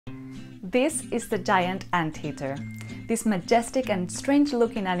This is the giant anteater. This majestic and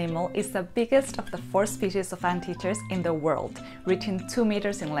strange-looking animal is the biggest of the 4 species of anteaters in the world, reaching 2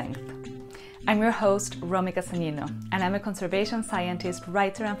 meters in length. I'm your host, Romy Casagnino, and I'm a conservation scientist,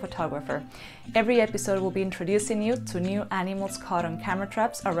 writer and photographer. Every episode will be introducing you to new animals caught on camera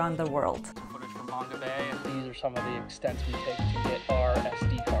traps around the world. Footage from Mongabay, and these are some of the extents we take to get our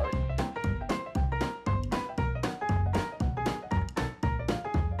SD card.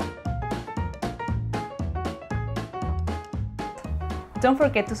 Don't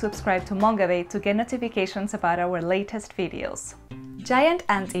forget to subscribe to Mongabay to get notifications about our latest videos. Giant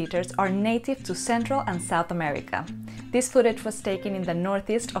anteaters are native to Central and South America. This footage was taken in the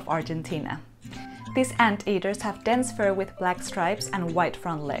northeast of Argentina. These anteaters have dense fur with black stripes and white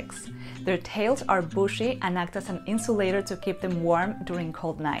front legs. Their tails are bushy and act as an insulator to keep them warm during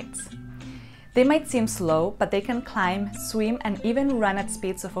cold nights. They might seem slow, but they can climb, swim, and even run at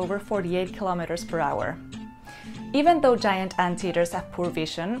speeds of over 48 kilometers per hour. Even though giant anteaters have poor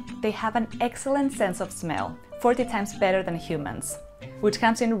vision, they have an excellent sense of smell, 40 times better than humans, which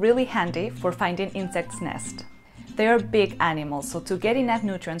comes in really handy for finding insects' nests. They are big animals, so to get enough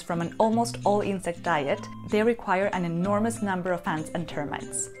nutrients from an almost all-insect diet, they require an enormous number of ants and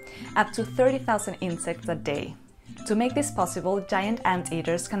termites, up to 30,000 insects a day. To make this possible, giant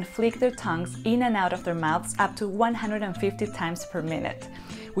anteaters can flick their tongues in and out of their mouths up to 150 times per minute,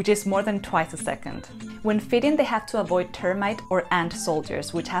 which is more than twice a second. When feeding, they have to avoid termite or ant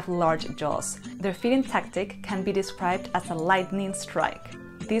soldiers, which have large jaws. Their feeding tactic can be described as a lightning strike.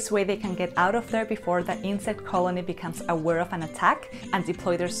 This way they can get out of there before the insect colony becomes aware of an attack and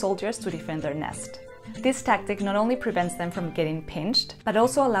deploy their soldiers to defend their nest. This tactic not only prevents them from getting pinched, but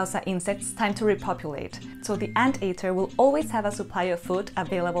also allows the insects time to repopulate, so the anteater will always have a supply of food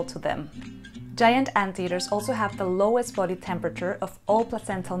available to them. Giant anteaters also have the lowest body temperature of all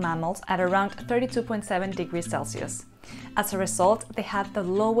placental mammals at around 32.7 degrees Celsius. As a result, they have the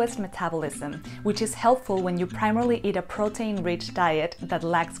lowest metabolism, which is helpful when you primarily eat a protein-rich diet that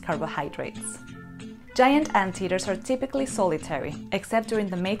lacks carbohydrates. Giant anteaters are typically solitary, except during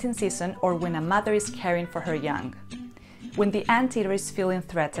the mating season or when a mother is caring for her young. When the anteater is feeling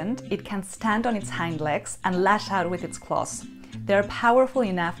threatened, it can stand on its hind legs and lash out with its claws. They are powerful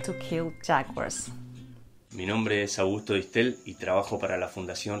enough to kill jaguars. Mi nombre es Augusto Distel y trabajo para la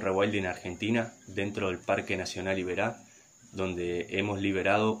Fundación Rewilding en Argentina, dentro del Parque Nacional Iberá, donde hemos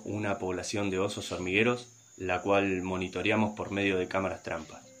liberado una población de osos hormigueros, la cual monitoreamos por medio de cámaras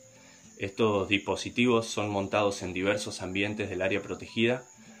trampa. Estos dispositivos son montados en diversos ambientes del área protegida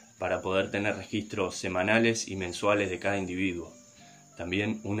para poder tener registros semanales y mensuales de cada individuo.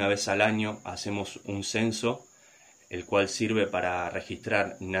 También una vez al año hacemos un censo, el cual sirve para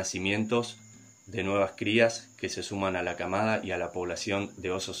registrar nacimientos de nuevas crías que se suman a la camada y a la población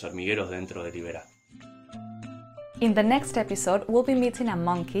de osos hormigueros dentro del Iberá. In the next episode, we'll be meeting a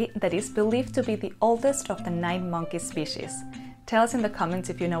monkey that is believed to be the oldest of the 9 monkey species. Tell us in the comments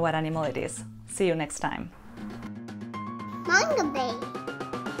if you know what animal it is. See you next time. Mongabay.